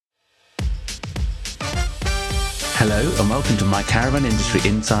Hello and welcome to my Caravan Industry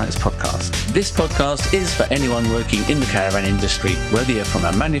Insights podcast. This podcast is for anyone working in the caravan industry, whether you're from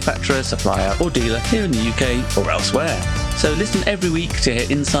a manufacturer, supplier or dealer here in the UK or elsewhere. So listen every week to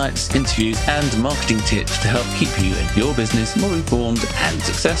hear insights, interviews and marketing tips to help keep you and your business more informed and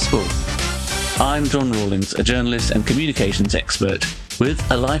successful. I'm John Rawlings, a journalist and communications expert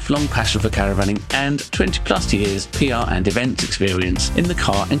with a lifelong passion for caravanning and 20 plus years PR and events experience in the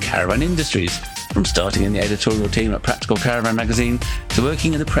car and caravan industries. From starting in the editorial team at Practical Caravan magazine to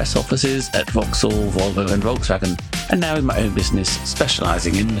working in the press offices at Vauxhall, Volvo and Volkswagen, and now in my own business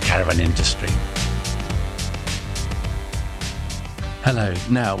specialising in the caravan industry. Hello.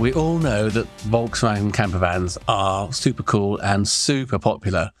 Now, we all know that Volkswagen campervans are super cool and super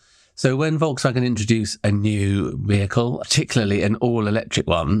popular. So when Volkswagen introduce a new vehicle, particularly an all-electric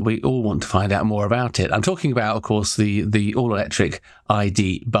one, we all want to find out more about it. I'm talking about, of course, the all-electric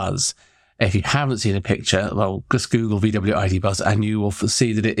IDBuzz. If you haven't seen a picture, well, just Google VW IDBuzz and you will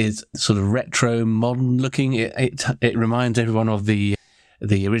see that it is sort of retro, modern looking. It reminds everyone of the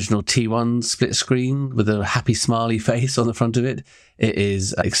original T1 split screen with a happy smiley face on the front of it. It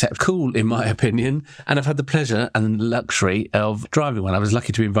is except cool, in my opinion. And I've had the pleasure and luxury of driving one. I was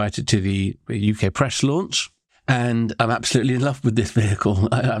lucky to be invited to the UK press launch, and I'm absolutely in love with this vehicle.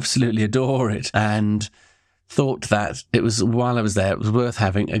 I absolutely adore it. And thought that it was, while I was there, it was worth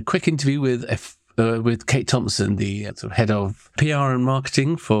having a quick interview with Kate Thompson, the sort of head of PR and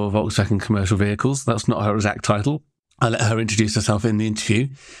marketing for Volkswagen Commercial Vehicles. That's not her exact title. I'll let her introduce herself in the interview.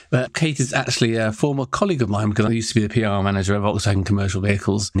 But Kate is actually a former colleague of mine because I used to be the PR manager at Volkswagen Commercial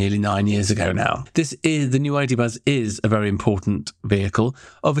Vehicles nearly 9 years ago now. The new IDBuzz is a very important vehicle.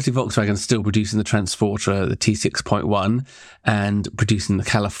 Obviously, Volkswagen's still producing the Transporter, the T6.1, and producing the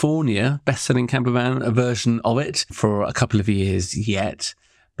California best-selling campervan version of it for a couple of years yet.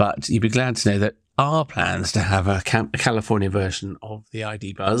 But you'd be glad to know that our plans to have a California version of the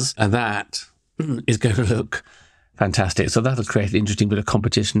IDBuzz, and that is going to look fantastic. So that'll create an interesting bit of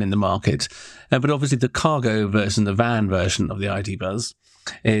competition in the market. But obviously the cargo version, the van version of the IDBuzz,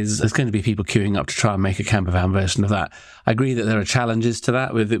 there's going to be people queuing up to try and make a camper van version of that. I agree that there are challenges to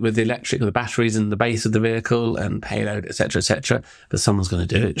that with the electric, the batteries and the base of the vehicle and payload, etc., but someone's going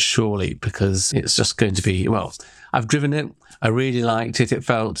to do it, surely, because it's just going to be, well, I've driven it. I really liked it. It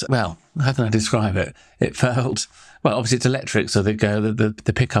felt, well, how can I describe it? It felt, well, obviously it's electric, so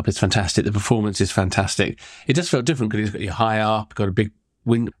the pickup is fantastic. The performance is fantastic. It does feel different because it's got your high up, got a big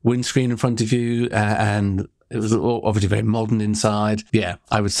windscreen in front of you, and it was obviously very modern inside. Yeah,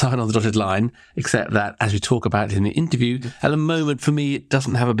 I would sign on the dotted line, except that, as we talk about in the interview, at the moment, for me, it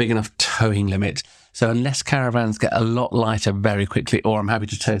doesn't have a big enough towing limit. So unless caravans get a lot lighter very quickly, or I'm happy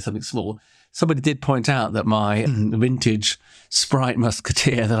to tow something small. Somebody did point out that my vintage Sprite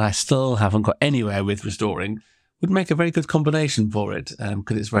Musketeer that I still haven't got anywhere with restoring would make a very good combination for it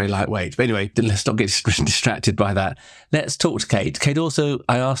because it's very lightweight. But anyway, let's not get distracted by that. Let's talk to Kate. Kate also,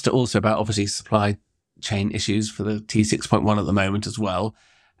 I asked her also about obviously supply chain issues for the T6.1 at the moment as well,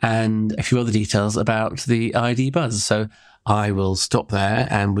 and a few other details about the IDBuzz. So I will stop there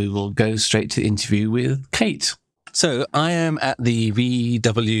and we will go straight to the interview with Kate. So I am at the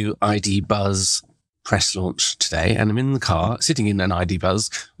VW IDBuzz press launch today, and I'm in the car, sitting in an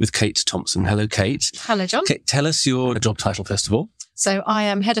IDBuzz with Kate Thompson. Hello, Kate. Hello, John. Kate, tell us your job title, first of all. So I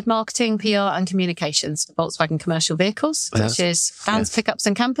am Head of Marketing, PR and Communications for Volkswagen Commercial Vehicles, which is vans, pickups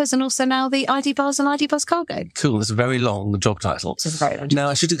and campers, and also now the IDBuzz and IDBuzz Cargo. Cool. That's a very long job title. It's a very long job. Now,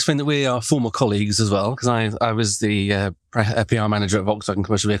 I should explain that we are former colleagues as well, because I was the PR manager at Volkswagen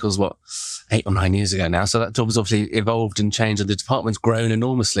Commercial Vehicles, 8 or 9 years ago now. So that job has obviously evolved and changed, and the department's grown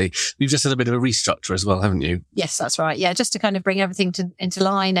enormously. You've just had a bit of a restructure as well, haven't you? Yes, that's right. Yeah, just to kind of bring everything into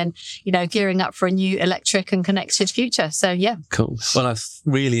line and, gearing up for a new electric and connected future. So, yeah. Cool. Well, I've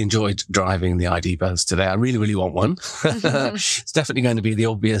really enjoyed driving the IDBuzz today. I really, really want one. It's definitely going to be the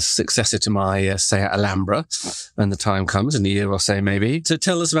obvious successor to my Seat Alhambra when the time comes, in a year or so maybe. So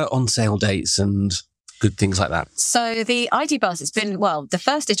tell us about on-sale dates and good things like that. So the IDBuzz, it's been, the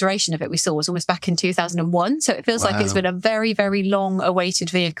first iteration of it we saw was almost back in 2001. So it feels like it's been a very, very long awaited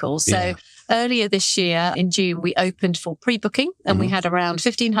vehicle. So earlier this year in June, we opened for pre-booking and we had around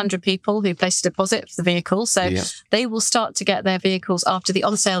 1,500 people who placed a deposit for the vehicle. So they will start to get their vehicles after the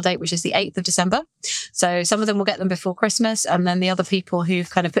on-sale date, which is the 8th of December. So some of them will get them before Christmas, and then the other people who've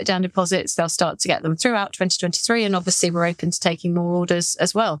kind of put down deposits, they'll start to get them throughout 2023. And obviously we're open to taking more orders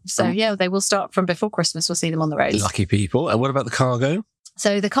as well. So they will start from before Christmas. We'll see them on the road. Lucky people. And what about the cargo?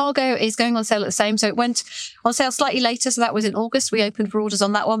 So the cargo is going on sale at the same. So it went on sale slightly later. So that was in August. We opened for orders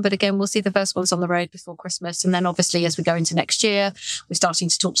on that one. But again, we'll see the first ones on the road before Christmas. And then obviously, as we go into next year, we're starting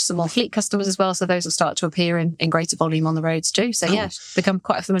to talk to some more fleet customers as well. So those will start to appear in greater volume on the roads too. So yeah, become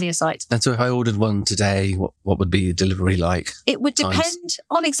quite a familiar sight. And so if I ordered one today, what would be delivery like? It would depend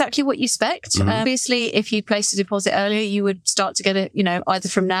on exactly what you expect. Obviously, if you placed a deposit earlier, you would start to get it, either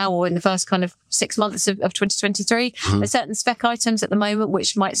from now or in the first kind of 6 months of 2023. There's certain spec items at the moment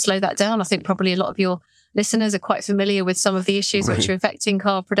which might slow that down. I think probably a lot of your listeners are quite familiar with some of the issues which are affecting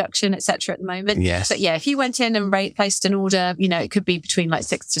car production, etc. at the moment. Yes. But yeah, if you went in and placed an order, it could be between like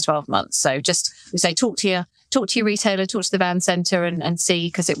 6 to 12 months. So just, we say, talk to your retailer, talk to the van centre and see,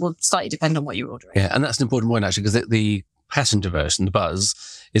 because it will slightly depend on what you're ordering. Yeah, and that's an important point actually, because the passenger version, the Buzz,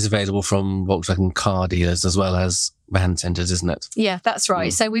 is available from Volkswagen car dealers as well as van centres, isn't it? Yeah, that's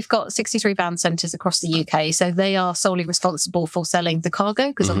right. So we've got 63 van centres across the UK. So they are solely responsible for selling the cargo,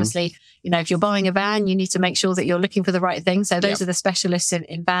 because obviously, if you're buying a van, you need to make sure that you're looking for the right thing. So those are the specialists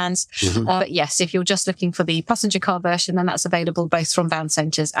in vans. But yes, if you're just looking for the passenger car version, then that's available both from van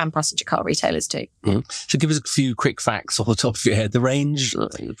centres and passenger car retailers too. So give us a few quick facts off the top of your head. The range,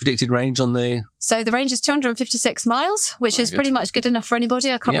 predicted range on the... So the range is 256 miles, which is pretty much good enough for anybody.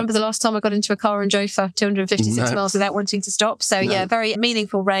 I can't remember the last time I got into a car and drove for 256 miles without wanting to stop. So yeah, very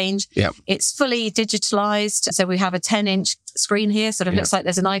meaningful range. It's fully digitalized. So we have a 10-inch screen here, sort of looks like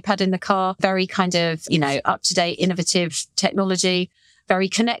there's an iPad in the car. Very kind of, up-to-date, innovative technology, very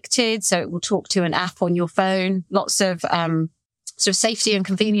connected. So it will talk to an app on your phone. Lots of sort of safety and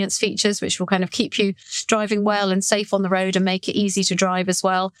convenience features, which will kind of keep you driving well and safe on the road and make it easy to drive as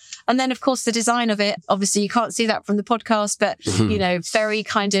well. And then, of course, the design of it, obviously you can't see that from the podcast, but, very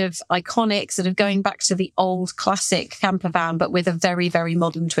kind of iconic, sort of going back to the old classic camper van, but with a very, very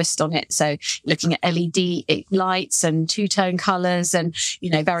modern twist on it. So looking at LED lights and two-tone colours and,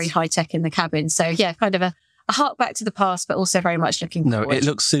 very high tech in the cabin. So yeah, kind of a hark back to the past, but also very much looking forward. No, it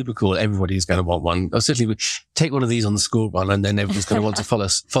looks super cool. Everybody's going to want one. Or certainly take one of these on the school run and then everyone's going to want to follow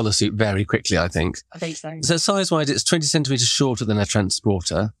suit very quickly, I think. I think so. So size-wise, it's 20 centimetres shorter than a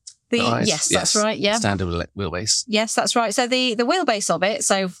Transporter. Yes, that's right. Yeah. Standard wheelbase. Yes, that's right. So the wheelbase of it,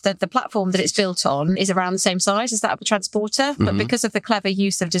 so the platform that it's built on is around the same size as that of a Transporter. But because of the clever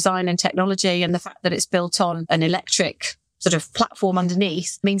use of design and technology and the fact that it's built on an electric sort of platform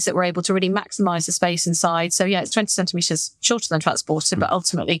underneath, means that we're able to really maximize the space inside. So yeah, it's 20 centimeters shorter than Transporter, but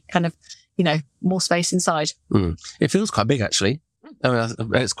ultimately kind of, more space inside. It feels quite big, actually. I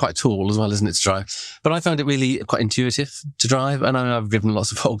mean, it's quite tall as well, isn't it, to drive? But I found it really quite intuitive to drive. And I've driven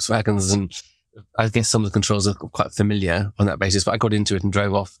lots of Volkswagens and I guess some of the controls are quite familiar on that basis, but I got into it and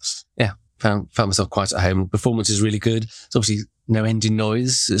drove off. Yeah, found myself quite at home. Performance is really good. It's obviously no engine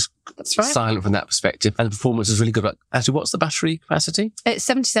noise. It's silent from that perspective. And the performance is really good. But actually, what's the battery capacity? It's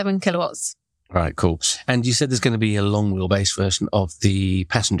 77 kilowatts. Right, cool. And you said there's going to be a long wheelbase version of the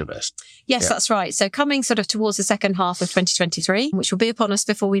passenger version. Yes, that's right. So coming sort of towards the second half of 2023, which will be upon us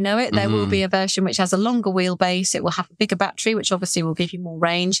before we know it, there will be a version which has a longer wheelbase. It will have a bigger battery, which obviously will give you more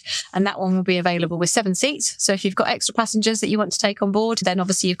range. And that one will be available with 7 seats. So if you've got extra passengers that you want to take on board, then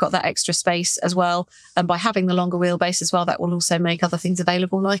obviously you've got that extra space as well. And by having the longer wheelbase as well, that will also make other things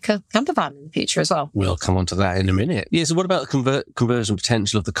available like a camper van in the future as well. We'll come on to that in a minute. Yeah, so what about the conversion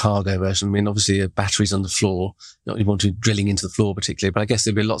potential of the cargo version? I mean, obviously a battery's on the floor. Not you want to be drilling into the floor particularly, but I guess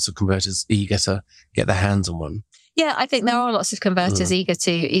there'll be lots of converters eager to get their hands on one. Yeah, I think there are lots of converters eager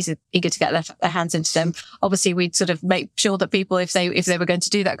to get their hands into them. Obviously, we'd sort of make sure that people, if they were going to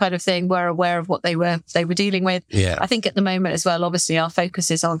do that kind of thing, were aware of what they were dealing with. Yeah. I think at the moment as well, obviously, our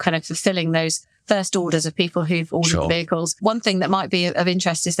focus is on kind of fulfilling those first orders of people who've ordered vehicles. One thing that might be of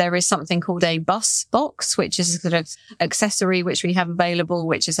interest is there is something called a bus box, which is a sort of accessory which we have available,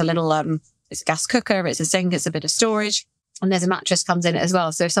 which is a little it's a gas cooker, it's a sink, it's a bit of storage. And there's a mattress comes in it as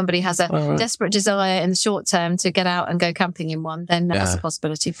well. So if somebody has a desperate desire in the short term to get out and go camping in one, then that's a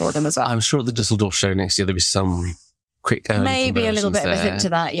possibility for them as well. I'm sure at the Düsseldorf show next year, there'll be some quick maybe a little bit of a hint to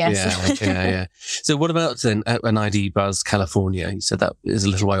that, yes. Yeah. So what about then an IDBuzz California? You said that is a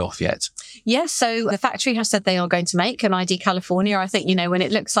little way off yet. Yes, so the factory has said they are going to make an ID California. I think, when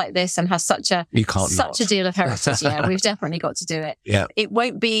it looks like this and has such a deal of heritage, we've definitely got to do it. Yeah. It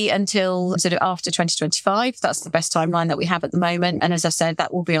won't be until sort of after 2025. That's the best timeline that we have at the moment. And as I said,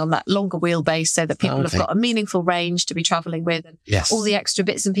 that will be on that longer wheelbase so that people have got a meaningful range to be travelling with and all the extra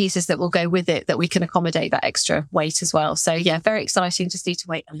bits and pieces that will go with it, that we can accommodate that extra weight as well. So yeah, very exciting. Just need to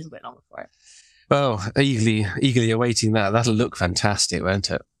wait a little bit longer for it. Well, eagerly awaiting that. That'll look fantastic, won't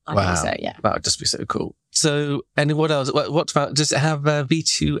it? I think so, yeah. That would just be so cool. So, and what else? What about, does it have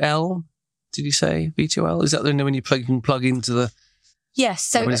V2L? Did you say V2L? Is that when you plug into the Yes.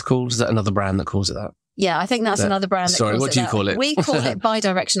 So what it's called? Is that another brand that calls it that? Yeah, I think that's another brand. Sorry, what do you call it? We call it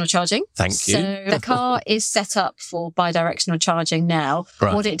bidirectional charging. Thank you. So the car is set up for bidirectional charging now.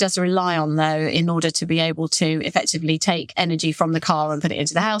 Right. What it does rely on, though, in order to be able to effectively take energy from the car and put it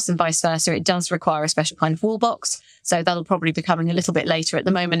into the house and vice versa, it does require a special kind of wall box. So that'll probably be coming a little bit later. At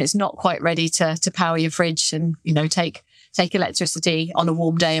the moment, it's not quite ready to power your fridge and, take electricity on a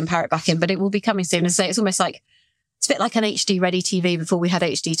warm day and power it back in, but it will be coming soon. And so it's almost like, it's a bit like an HD ready TV before we had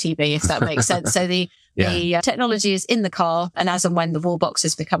HD TV, if that makes sense. So the technology is in the car, and as and when the wall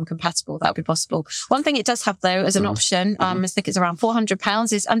boxes become compatible, that'll be possible. One thing it does have, though, as an option, I think it's around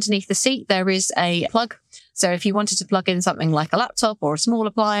 £400, is underneath the seat, there is a plug. So if you wanted to plug in something like a laptop or a small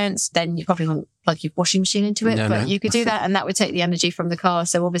appliance, then you probably won't plug your washing machine into it, but you could do that, and that would take the energy from the car.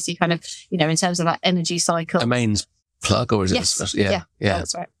 So obviously kind of, in terms of that energy cycle. A mains plug, or is it? Yes. Yeah,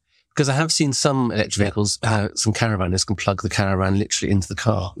 that's right. Because I have seen some electric vehicles, some caravanners can plug the caravan literally into the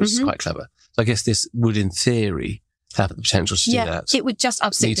car, which is quite clever. So I guess this would, in theory, have the potential to do that. It would just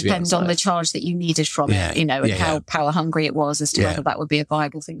absolutely depend on the charge that you needed from it, and how power hungry it was as to whether that would be a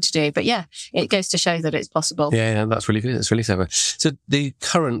viable thing to do. But it goes to show that it's possible. Yeah, that's really good. It's really clever. So the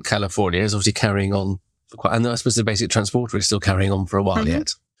current California is obviously carrying on for quite, and I suppose the basic transporter is still carrying on for a while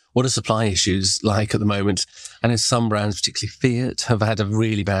yet. What are supply issues like at the moment? And as some brands, particularly Fiat, have had a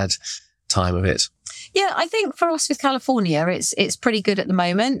really bad time of it. Yeah, I think for us with California, it's pretty good at the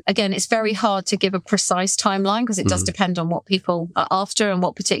moment. Again, it's very hard to give a precise timeline because it does depend on what people are after and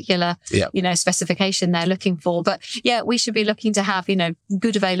what particular, specification they're looking for. But we should be looking to have,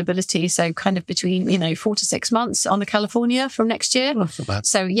 good availability. So kind of between, 4 to 6 months on the California from next year. Not so bad.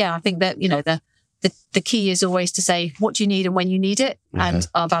 So I think that, the key is always to say what you need and when you need it. And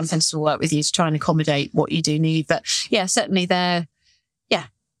our van centers will work with you to try and accommodate what you do need. But certainly they're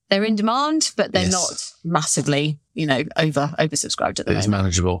in demand, but they're not massively, oversubscribed at the moment. It's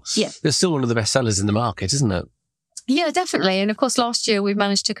manageable. Yeah. They're still one of the best sellers in the market, isn't it? Yeah, definitely. And of course, this year we've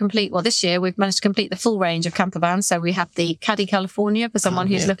managed to complete the full range of camper vans. So we have the Caddy California for someone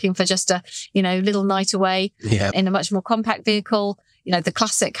who's looking for just a, little night away in a much more compact vehicle. The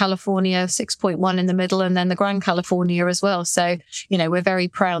classic California 6.1 in the middle, and then the Grand California as well. So, we're very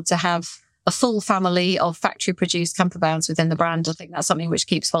proud to have a full family of factory produced camper vans within the brand. I think that's something which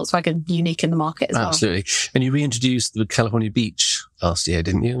keeps Volkswagen unique in the market as well. Absolutely. And you reintroduced the California Beach last year,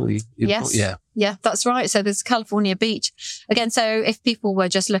 didn't you? Yes. Yeah, that's right. So there's California Beach. Again, so if people were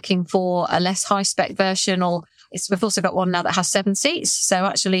just looking for a less high spec version, we've also got one now that has 7 seats. So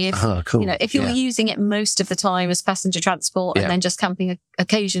actually, if you're using it most of the time as passenger transport and then just camping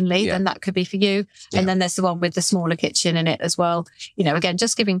occasionally, then that could be for you. Yeah. And then there's the one with the smaller kitchen in it as well. Again,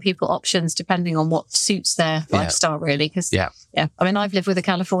 just giving people options depending on what suits their lifestyle, really. Because I mean, I've lived with a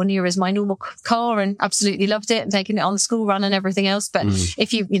California as my normal car and absolutely loved it and taken it on the school run and everything else. But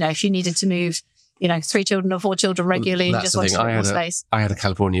if you needed to move, 3 children or 4 children regularly, and just wanted more space. I had a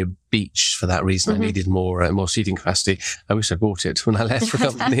California Beach for that reason. I needed more seating capacity. I wish I bought it when I left for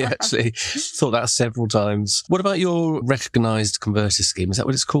company, actually. Thought that several times. What about your recognised converter scheme? Is that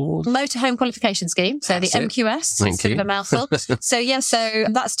what it's called? Motorhome Qualification Scheme. So That's the MQS. Thank it's a bit of a mouthful. So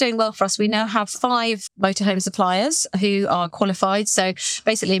that's doing well for us. We now have 5 motorhome suppliers who are qualified. So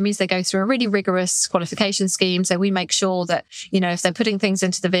basically it means they go through a really rigorous qualification scheme. So we make sure that, if they're putting things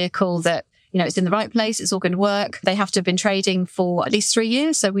into the vehicle that, it's in the right place, it's all going to work. They have to have been trading for at least 3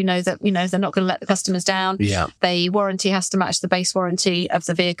 years. So we know that, they're not going to let the customers down. Yeah. The warranty has to match the base warranty of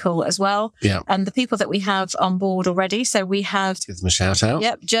the vehicle as well. Yeah. And the people that we have on board already. So we have... Give them a shout out.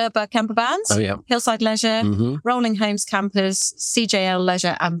 Yep. Gerber Camper Vans. Oh, yeah. Hillside Leisure, Rolling Homes Campers, CJL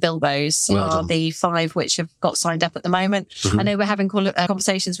Leisure and Bilbo's are the 5 which have got signed up at the moment. I know we're having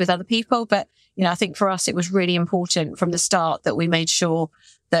conversations with other people, but, I think for us, it was really important from the start that we made sure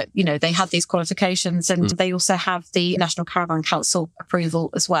that, they had these qualifications and they also have the National Caravan Council approval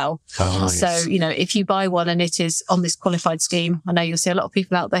as well. Oh, so, if you buy one and it is on this qualified scheme, I know you'll see a lot of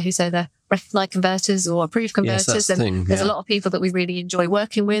people out there who say they're recognised converters or approved converters. And there's a lot of people that we really enjoy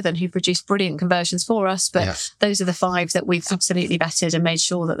working with and who produce brilliant conversions for us. But those are the 5 that we've absolutely vetted and made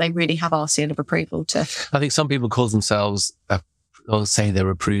sure that they really have our seal of approval to. I think some people call themselves or say they're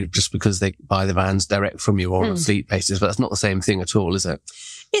approved just because they buy the vans direct from you or on a fleet basis, but that's not the same thing at all, is it?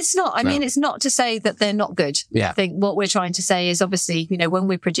 It's not. I mean, it's not to say that they're not good. Yeah. I think what we're trying to say is obviously, when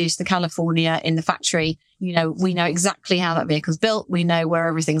we produce the California in the factory, we know exactly how that vehicle's built. We know where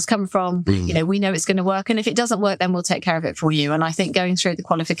everything's come from. We know it's going to work. And if it doesn't work, then we'll take care of it for you. And I think going through the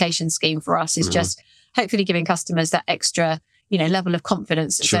qualification scheme for us is just hopefully giving customers that extra, level of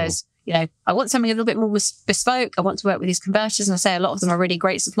confidence that says, I want something a little bit more bespoke. I want to work with these converters. And I say a lot of them are really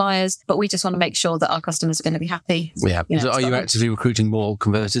great suppliers, but we just want to make sure that our customers are going to be happy. Yeah. So are you actively recruiting more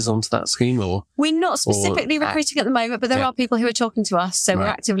converters onto that scheme, or? We're not specifically recruiting at the moment, but there are people who are talking to us. So we're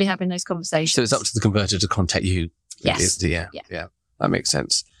actively having those conversations. So it's up to the converter to contact you. Yes. Yeah. That makes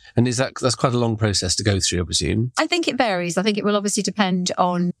sense. And that's quite a long process to go through, I presume? I think it varies. I think it will obviously depend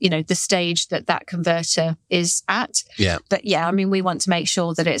on, the stage that converter is at. Yeah. But yeah, I mean, we want to make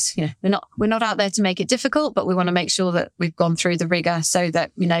sure that it's, we're not out there to make it difficult, but we want to make sure that we've gone through the rigor so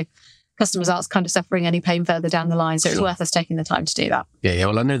that, customers aren't kind of suffering any pain further down the line. So it's worth us taking the time to do that. Yeah.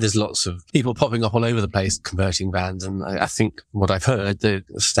 Well, I know there's lots of people popping up all over the place converting vans. And I think what I've heard, the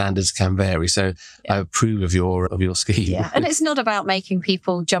standards can vary. So I approve of your scheme. Yeah. And it's not about making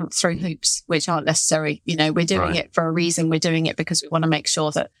people jump through hoops, which aren't necessary. We're doing it for a reason. We're doing it because we want to make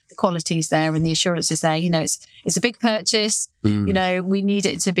sure that the quality is there and the assurance is there. It's a big purchase. We need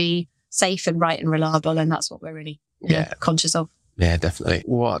it to be safe and right and reliable. And that's what we're really conscious of. Yeah, definitely.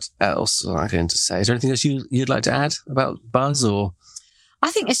 What else am I going to say? Is there anything else you'd like to add about Buzz, or? I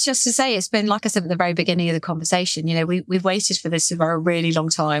think it's just to say, it's been, like I said at the very beginning of the conversation, we've waited for this for a really long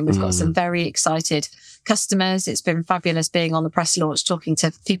time. We've got some very excited customers. It's been fabulous being on the press launch, talking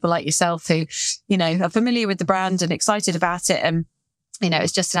to people like yourself who, are familiar with the brand and excited about it. And,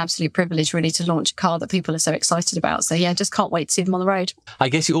 it's just an absolute privilege really to launch a car that people are so excited about. So yeah, just can't wait to see them on the road. I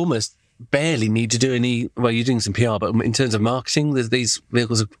guess you almost barely need to do any, well, you're doing some PR, but in terms of marketing, these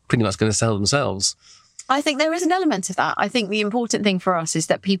vehicles are pretty much going to sell themselves. I think there is an element of that. I think the important thing for us is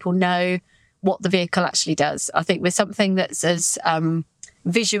that people know what the vehicle actually does. I think with something that's as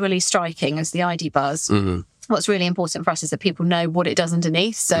visually striking as the IDBuzz, what's really important for us is that people know what it does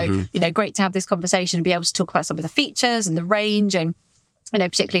underneath. So, great to have this conversation and be able to talk about some of the features and the range and,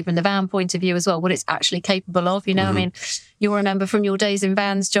 particularly from the van point of view as well, what it's actually capable of. I mean, you'll remember from your days in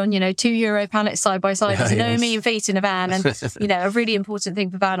vans, John, €2 pallets side by side is no mean feat in a van. And, a really important thing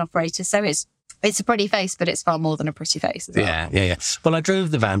for van operators. So it's a pretty face, but it's far more than a pretty face as well. Yeah. Well, I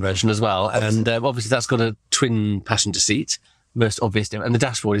drove the van version as well. And obviously that's got a twin passenger seat, most obvious. And the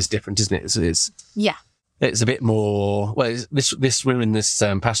dashboard is different, isn't it? It's a bit more, well, this room in this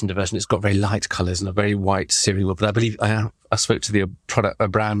passenger version, it's got very light colours and a very white steering wheel. But I believe I spoke to the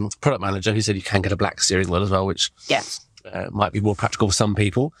product manager who said you can get a black steering wheel as well, which might be more practical for some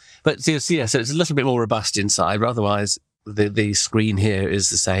people. But so it's a little bit more robust inside. But otherwise, the screen here is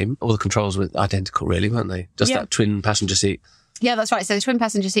the same. All the controls were identical, really, weren't they? Just that twin passenger seat. Yeah, that's right. So the twin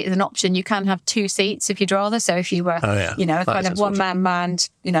passenger seat is an option. You can have two seats if you'd rather. So if you were, a kind of one-man manned,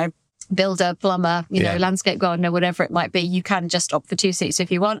 builder, plumber, landscape gardener, whatever it might be, you can just opt for two seats if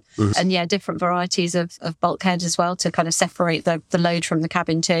you want. And different varieties of bulkhead as well to kind of separate the load from the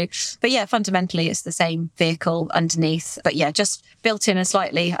cabin too. But fundamentally it's the same vehicle underneath. But just built in a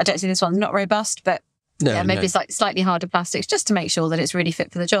slightly, I don't think this one's not robust, but maybe it's like slightly harder plastics just to make sure that it's really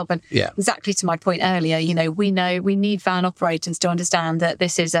fit for the job. And exactly to my point earlier, we need van operators to understand that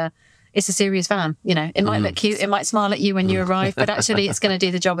this is it's a serious van. It might look cute, it might smile at you when you arrive, but actually it's going to do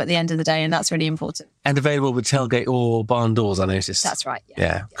the job at the end of the day, and that's really important. And available with tailgate or barn doors, I noticed. That's right.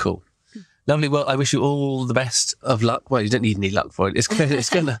 Yeah, cool. Lovely. Well, I wish you all the best of luck. Well, you don't need any luck for it. It's going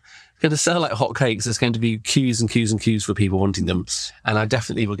to sell like hotcakes. There's going to be queues and queues and queues for people wanting them. And I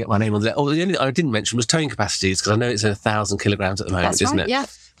definitely will get my name on there. Oh, the only thing I didn't mention was towing capacities, because I know it's 1,000 kilograms at the moment, isn't it? Yeah.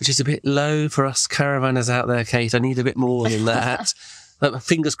 Which is a bit low for us caravanners out there, Kate. I need a bit more than that. But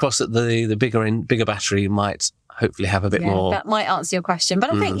fingers crossed that the bigger battery might hopefully have a bit more. That might answer your question.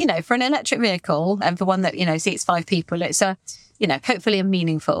 But I think, for an electric vehicle and for one that, seats 5 people, it's a, hopefully a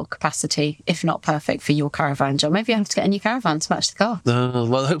meaningful capacity, if not perfect for your caravan, John. Maybe you have to get a new caravan to match the car.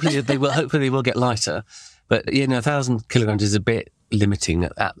 Well, hopefully they will get lighter. But, 1,000 kilograms is a bit limiting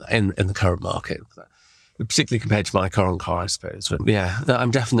in the current market. Particularly compared to my current car, I suppose. But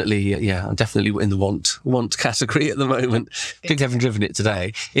I'm definitely in the want category at the moment. Particularly having driven it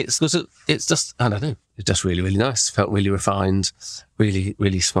today. It's just, I don't know, it's just really, really nice. Felt really refined, really,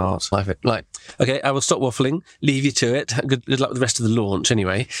 really smart. Like it. Okay, I will stop waffling, leave you to it. Good luck with the rest of the launch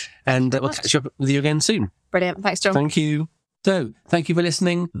anyway. And we'll catch up with you again soon. Brilliant. Thanks, John. Thank you. So, thank you for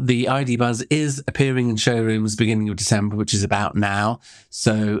listening. The IDBuzz is appearing in showrooms beginning of December, which is about now.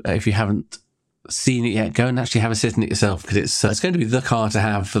 So, if you haven't seen it yet, go and actually have a sit in it yourself, because it's going to be the car to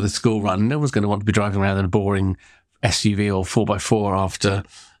have for the school run. No one's going to want to be driving around in a boring SUV or 4x4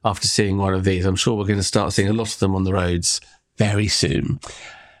 after seeing one of these. I'm sure we're going to start seeing a lot of them on the roads very soon.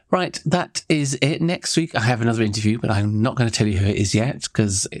 Right, that is it. Next week I have another interview, but I'm not going to tell you who it is yet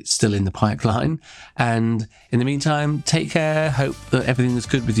because it's still in the pipeline. And in the meantime, take care. Hope that everything is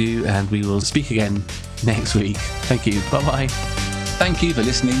good with you, and we will speak again next week. Thank you. Bye-bye. thank you for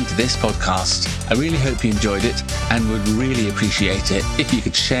listening to this podcast. I really hope you enjoyed it and would really appreciate it if you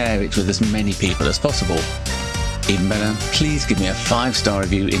could share it with as many people as possible. Even better, please give me a 5-star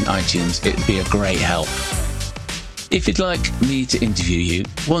review in iTunes. It would be a great help. If you'd like me to interview you,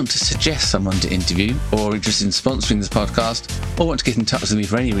 want to suggest someone to interview, or are interested in sponsoring this podcast, or want to get in touch with me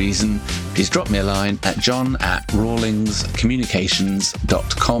for any reason, please drop me a line at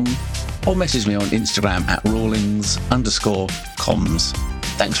john@rawlingscommunications.com or message me on Instagram at rawlings_comms.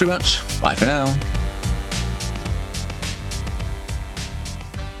 Thanks very much. Bye for now.